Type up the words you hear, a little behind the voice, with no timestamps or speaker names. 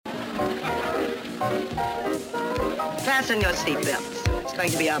Fasten your seatbelts. It's going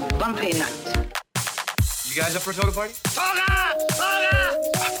to be a bumpy night. You guys up for a toga party? Toga! Toga!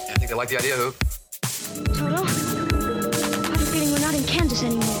 I think I like the idea, Hoop. Toto, I have a feeling we're not in Kansas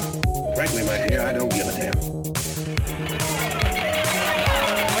anymore. Frankly, my dear, I don't give a damn.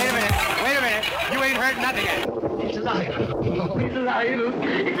 Wait a minute. You ain't heard nothing yet. It's alive. It's alive.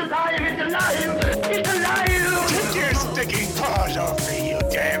 It's alive. It's alive. It's alive. Take your sticking paws off me, you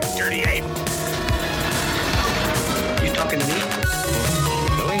damn dirty ape. You talking to me?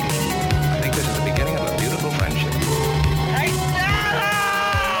 Billy, I think this is the beginning of a beautiful friendship. Hey, Sarah!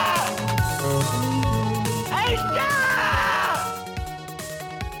 Hey, Sarah!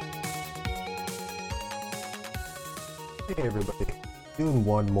 Hey everybody, doing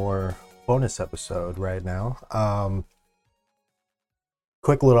one more bonus episode right now.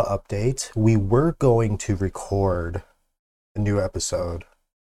 Quick little update. We were going to record a new episode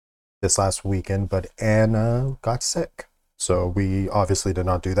this last weekend, but Anna got sick. So we obviously did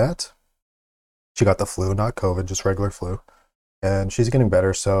not do that. She got the flu, not COVID, just regular flu. And she's getting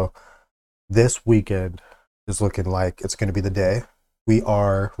better. So this weekend is looking like it's going to be the day. We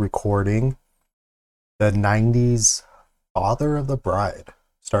are recording the 90s Father of the Bride,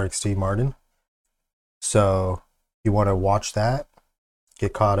 starring Steve Martin. So if you want to watch that,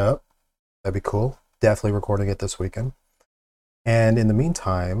 get caught up, that'd be cool. Definitely recording it this weekend. And in the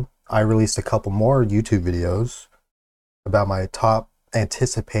meantime, I released a couple more YouTube videos about my top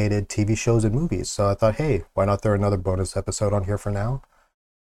anticipated TV shows and movies. So I thought, hey, why not throw another bonus episode on here for now?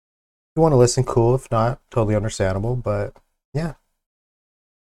 If you want to listen, cool. If not, totally understandable. But yeah,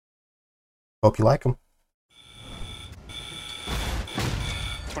 hope you like them.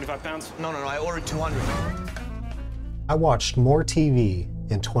 25 pounds? No, I ordered 200. I watched more TV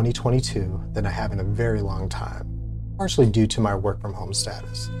in 2022 than I have in a very long time, partially due to my work from home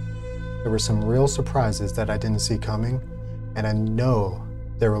status. There were some real surprises that I didn't see coming, and I know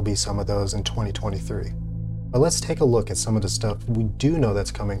there will be some of those in 2023. But let's take a look at some of the stuff we do know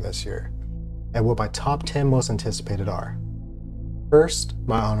that's coming this year, and what my top 10 most anticipated are. First,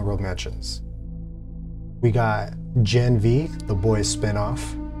 my honorable mentions. We got Gen V, The Boys spinoff,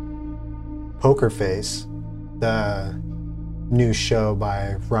 Poker Face, the new show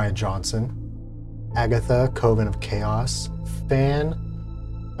by Rian Johnson, Agatha, Coven of Chaos, fan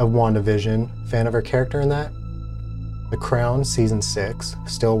of WandaVision, fan of her character in that, The Crown Season 6,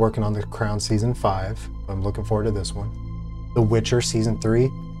 still working on The Crown Season 5, I'm looking forward to this one, The Witcher Season 3,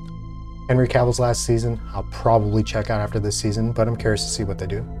 Henry Cavill's last season, I'll probably check out after this season, but I'm curious to see what they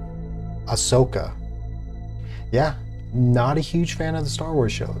do. Ahsoka. Yeah, not a huge fan of the Star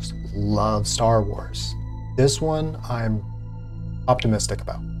Wars shows. Love Star Wars. This one I'm optimistic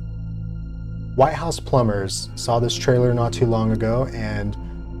about. White House Plumbers, saw this trailer not too long ago, and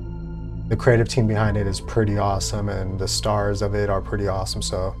the creative team behind it is pretty awesome, and the stars of it are pretty awesome,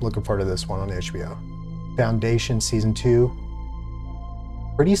 so looking forward to this one on HBO. Foundation Season 2,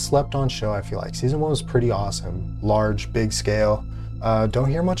 pretty slept on show, I feel like. Season 1 was pretty awesome. Large, big scale. Don't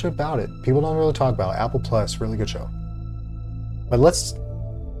hear much about it. People don't really talk about it. Apple Plus, really good show. But let's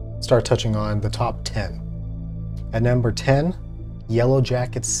start touching on the top 10. At number 10, Yellow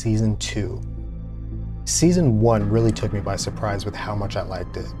Jackets Season 2. Season 1 really took me by surprise with how much I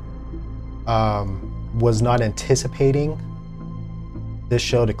liked it. Was not anticipating this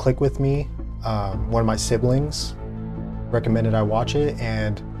show to click with me. One of my siblings recommended I watch it,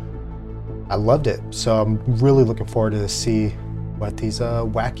 and I loved it. So I'm really looking forward to see what these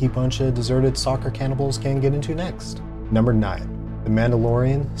wacky bunch of deserted soccer cannibals can get into next. Number 9. The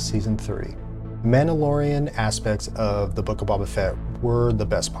Mandalorian Season 3. The Mandalorian aspects of the Book of Boba Fett were the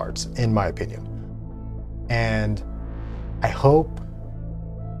best parts, in my opinion. And I hope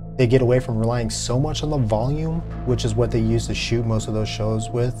they get away from relying so much on the volume, which is what they used to shoot most of those shows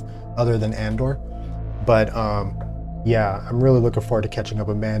with, other than Andor. But yeah, I'm really looking forward to catching up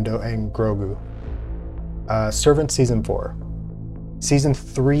with Mando and Grogu. Servant Season 4. Season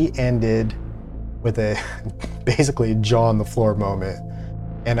 3 ended with a basically a jaw on the floor moment,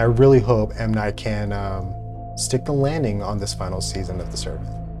 and I really hope M. Night can stick the landing on this final season of The Servant.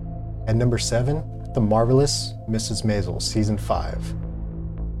 At number 7, The Marvelous Mrs. Maisel Season 5.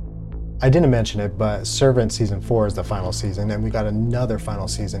 I didn't mention it, but Servant Season 4 is the final season, and we got another final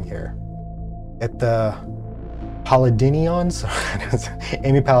season here. At the Palladinians,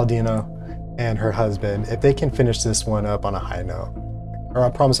 Amy Palladino and her husband, if they can finish this one up on a high note, or I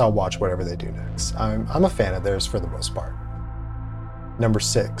promise I'll watch whatever they do next. I'm a fan of theirs for the most part. Number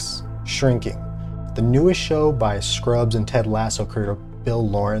 6, Shrinking. The newest show by Scrubs and Ted Lasso creator Bill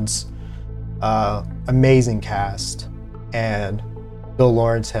Lawrence. Amazing cast, and Bill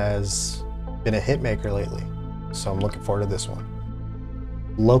Lawrence has been a hit maker lately, so I'm looking forward to this one.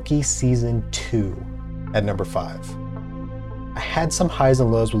 Loki Season 2 at number 5. I had some highs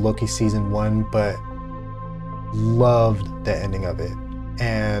and lows with Loki Season 1, but loved the ending of it.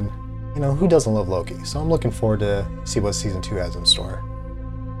 And, you know, who doesn't love Loki? So I'm looking forward to see what Season 2 has in store.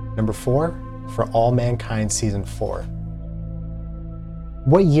 Number 4, For All Mankind Season 4.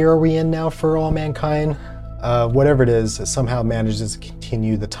 What year are we in now for All Mankind? Whatever it is, it somehow manages to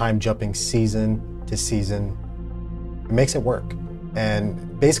continue the time-jumping season to season. It makes it work.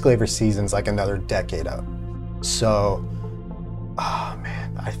 And basically every season's like another decade out. So, oh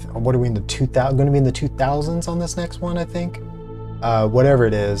man, what are we in the 2000s? Going to be in the 2000s on this next one, I think. Whatever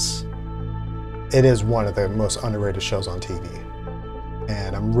it is one of the most underrated shows on TV.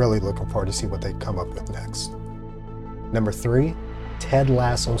 And I'm really looking forward to see what they come up with next. Number 3, Ted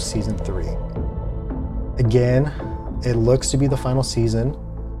Lasso Season 3. Again, it looks to be the final season,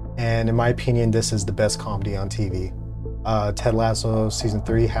 and in my opinion, this is the best comedy on TV. Ted Lasso Season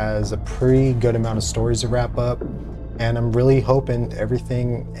 3 has a pretty good amount of stories to wrap up, and I'm really hoping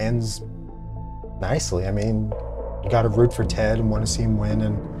everything ends nicely. I mean, you gotta root for Ted and want to see him win,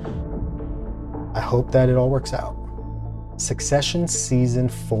 and I hope that it all works out. Succession Season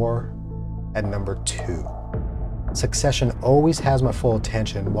 4 at number 2. Succession always has my full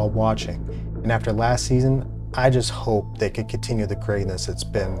attention while watching, and after last season, I just hope they could continue the greatness it's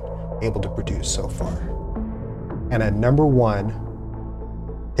been able to produce so far. And at number 1,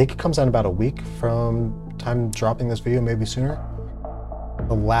 I think it comes out in about a week from time dropping this video, maybe sooner,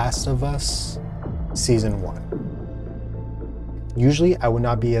 The Last of Us Season 1. Usually I would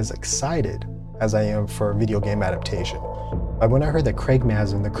not be as excited as I am for a video game adaptation, but when I heard that Craig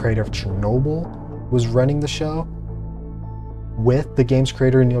Mazin, the creator of Chernobyl, was running the show with the game's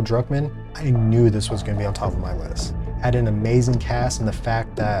creator Neil Druckmann, I knew this was going to be on top of my list. Had an amazing cast, and the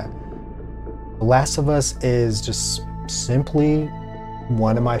fact that The Last of Us is just simply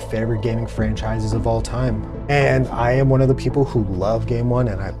one of my favorite gaming franchises of all time. And I am one of the people who love Game 1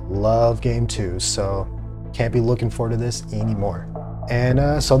 and I love Game 2, so can't be looking forward to this anymore.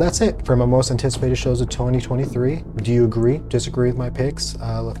 And so that's it for my most anticipated shows of 2023. Do you agree, disagree with my picks?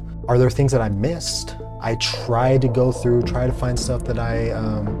 Are there things that I missed? I tried to go through, try to find stuff that I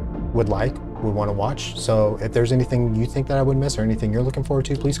would want to watch. So if there's anything you think that I would miss or anything you're looking forward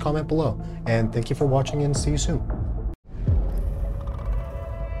to, please comment below. And thank you for watching, and see you soon.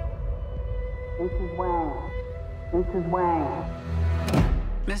 Mrs. Wang. Mrs. Wang.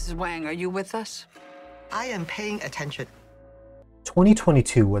 Mrs. Wang, are you with us? I am paying attention.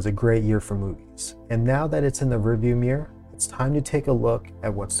 2022 was a great year for movies, and now that it's in the rearview mirror, it's time to take a look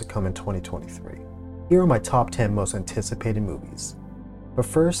at what's to come in 2023. Here are my top 10 most anticipated movies. But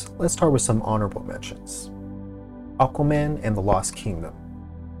first, let's start with some honorable mentions. Aquaman and the Lost Kingdom.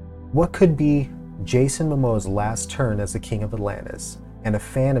 What could be Jason Momoa's last turn as the King of Atlantis, and a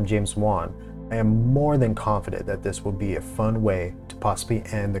fan of James Wan, I am more than confident that this will be a fun way to possibly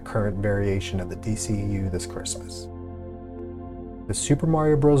end the current variation of the DCEU this Christmas. The Super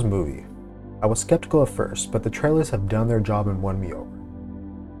Mario Bros. Movie. I was skeptical at first, but the trailers have done their job and won me over.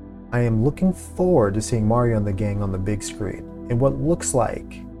 I am looking forward to seeing Mario and the gang on the big screen in what looks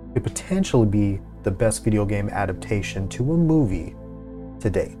like to potentially be the best video game adaptation to a movie to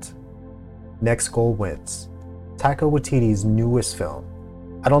date. Next Goal Wins. Taika Waititi's newest film.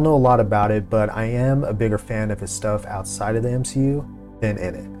 I don't know a lot about it, but I am a bigger fan of his stuff outside of the MCU than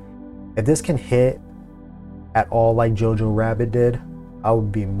in it. If this can hit at all like Jojo Rabbit did, I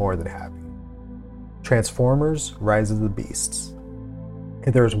would be more than happy. Transformers: Rise of the Beasts.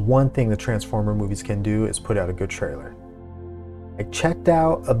 If there's one thing the Transformer movies can do, is put out a good trailer. I checked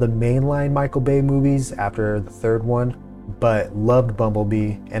out of the mainline Michael Bay movies after the third one, but loved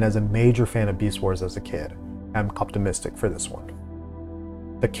Bumblebee, and as a major fan of Beast Wars as a kid, I'm optimistic for this one.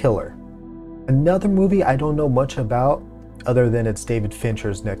 The Killer. Another movie I don't know much about, other than it's David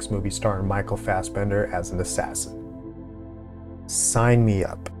Fincher's next movie starring Michael Fassbender as an assassin. Sign me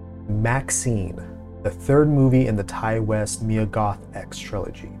up. Maxine, the third movie in the Ty West Mia Goth X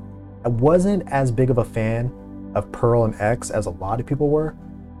trilogy. I wasn't as big of a fan of Pearl and X as a lot of people were,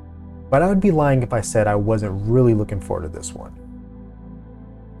 but I would be lying if I said I wasn't really looking forward to this one.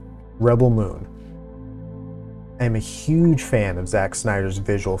 Rebel Moon. I am a huge fan of Zack Snyder's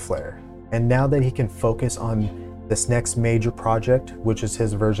visual flair, and now that he can focus on this next major project, which is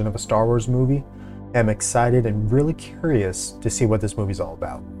his version of a Star Wars movie, I'm excited and really curious to see what this movie's all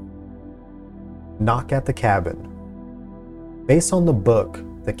about. Knock at the Cabin. Based on the book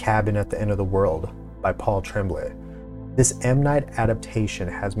The Cabin at the End of the World by Paul Tremblay, this M. Night adaptation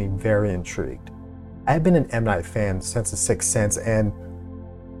has me very intrigued. I have been an M. Night fan since The Sixth Sense, and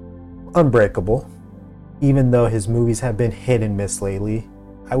Unbreakable. Even though his movies have been hit and miss lately,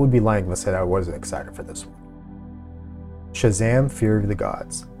 I would be lying if I said I wasn't excited for this one. Shazam! Fury of the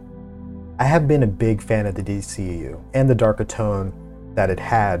Gods. I have been a big fan of the DCEU and the darker tone that it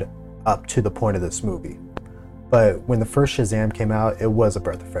had up to the point of this movie. But when the first Shazam came out, it was a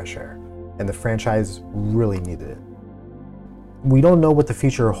breath of fresh air, and the franchise really needed it. We don't know what the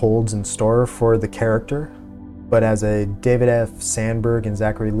future holds in store for the character, but as a David F. Sandberg and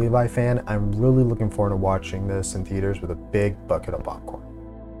Zachary Levi fan, I'm really looking forward to watching this in theaters with a big bucket of popcorn.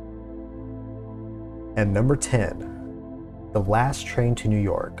 And number 10, The Last Train to New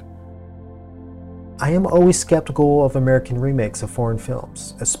York. I am always skeptical of American remakes of foreign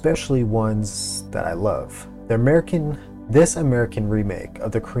films, especially ones that I love. This American remake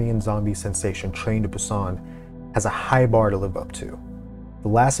of the Korean zombie sensation Train to Busan has a high bar to live up to. The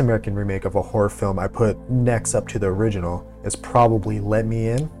last American remake of a horror film I put next up to the original is probably Let Me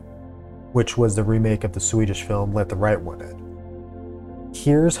In, which was the remake of the Swedish film Let the Right One In.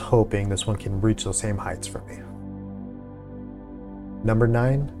 Here's hoping this one can reach those same heights for me. Number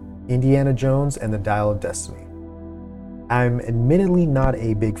 9, Indiana Jones and the Dial of Destiny. I'm admittedly not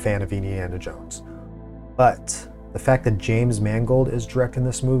a big fan of Indiana Jones, but the fact that James Mangold is directing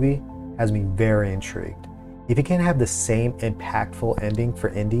this movie has me very intrigued. If he can have the same impactful ending for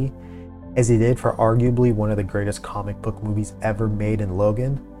Indy as he did for arguably one of the greatest comic book movies ever made in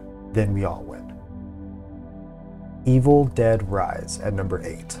Logan, then we all win. Evil Dead Rise at number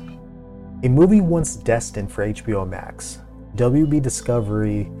 8. A movie once destined for HBO Max, WB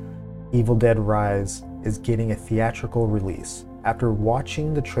Discovery Evil Dead Rise is getting a theatrical release. After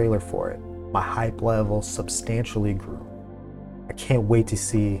watching the trailer for it, my hype level substantially grew. I can't wait to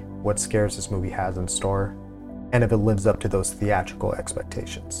see what scares this movie has in store, and if it lives up to those theatrical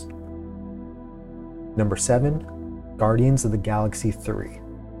expectations. Number 7, Guardians of the Galaxy 3.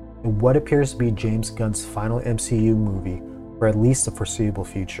 In what appears to be James Gunn's final MCU movie for at least the foreseeable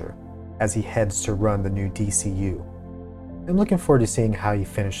future, as he heads to run the new DCU. I'm looking forward to seeing how he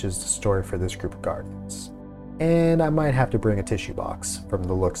finishes the story for this group of Guardians. And I might have to bring a tissue box from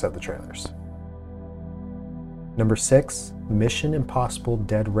the looks of the trailers. Number 6, Mission Impossible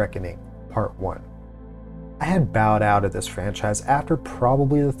Dead Reckoning, Part 1. I had bowed out of this franchise after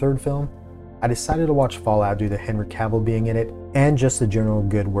probably the third film. I decided to watch Fallout due to Henry Cavill being in it and just the general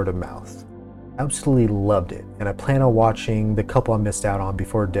good word of mouth. I absolutely loved it, and I plan on watching the couple I missed out on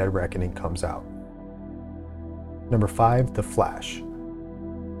before Dead Reckoning comes out. Number 5, The Flash.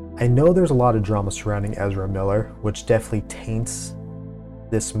 I know there's a lot of drama surrounding Ezra Miller, which definitely taints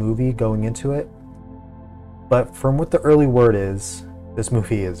this movie going into it. But from what the early word is, this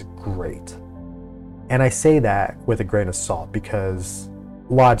movie is great. And I say that with a grain of salt because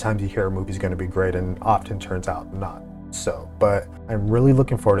a lot of times you hear a movie's going to be great and often turns out not so. But I'm really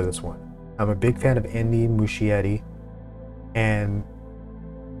looking forward to this one. I'm a big fan of Andy Muschietti, and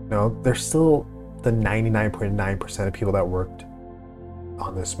there's still the 99.9% of people that worked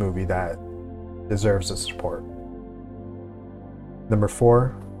on this movie that deserves the support. Number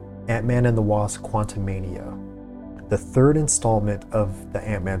 4, Ant-Man and the Wasp: Quantumania. The third installment of the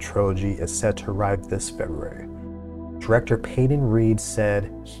Ant-Man trilogy is set to arrive this February. Director Peyton Reed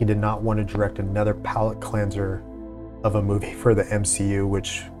said he did not want to direct another palate cleanser of a movie for the MCU,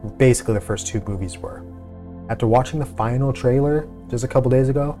 which basically the first 2 movies were. After watching the final trailer just a couple days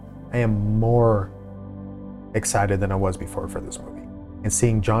ago, I am more excited than I was before for this movie. And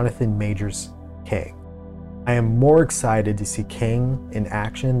seeing Jonathan Majors Kang. I am more excited to see Kang in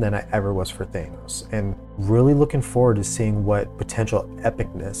action than I ever was for Thanos, and really looking forward to seeing what potential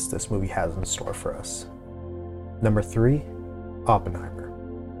epicness this movie has in store for us. Number 3, Oppenheimer.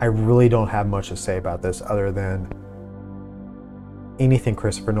 I really don't have much to say about this other than anything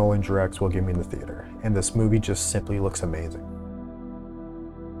Christopher Nolan directs will get me in the theater, and this movie just simply looks amazing.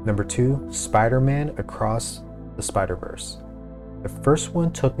 Number 2, Spider-Man Across the Spider-Verse. The first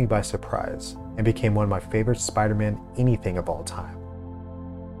one took me by surprise and became one of my favorite Spider-Man anything of all time.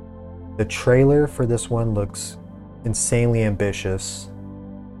 The trailer for this one looks insanely ambitious,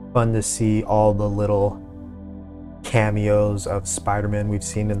 fun to see all the little cameos of Spider-Man we've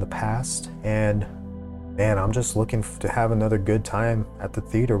seen in the past, and man, I'm just looking to have another good time at the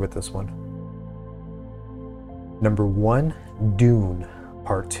theater with this one. Number 1, Dune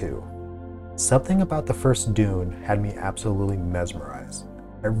Part 2. Something about the first Dune had me absolutely mesmerized.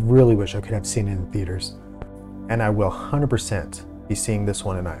 I really wish I could have seen it in theaters, and I will 100% be seeing this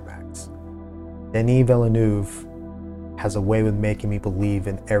one in IMAX. Denis Villeneuve has a way with making me believe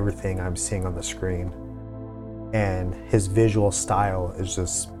in everything I'm seeing on the screen, and his visual style is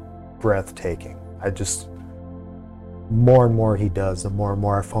just breathtaking. more and more he does, the more and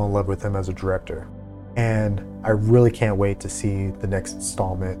more I fall in love with him as a director. And I really can't wait to see the next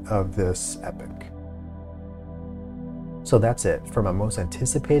installment of this epic. So that's it for my most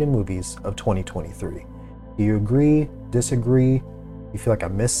anticipated movies of 2023. Do you agree? Disagree? You feel like I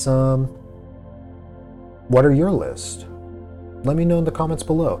missed some? What are your lists? Let me know in the comments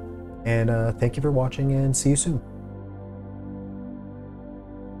below. And thank you for watching, and see you soon.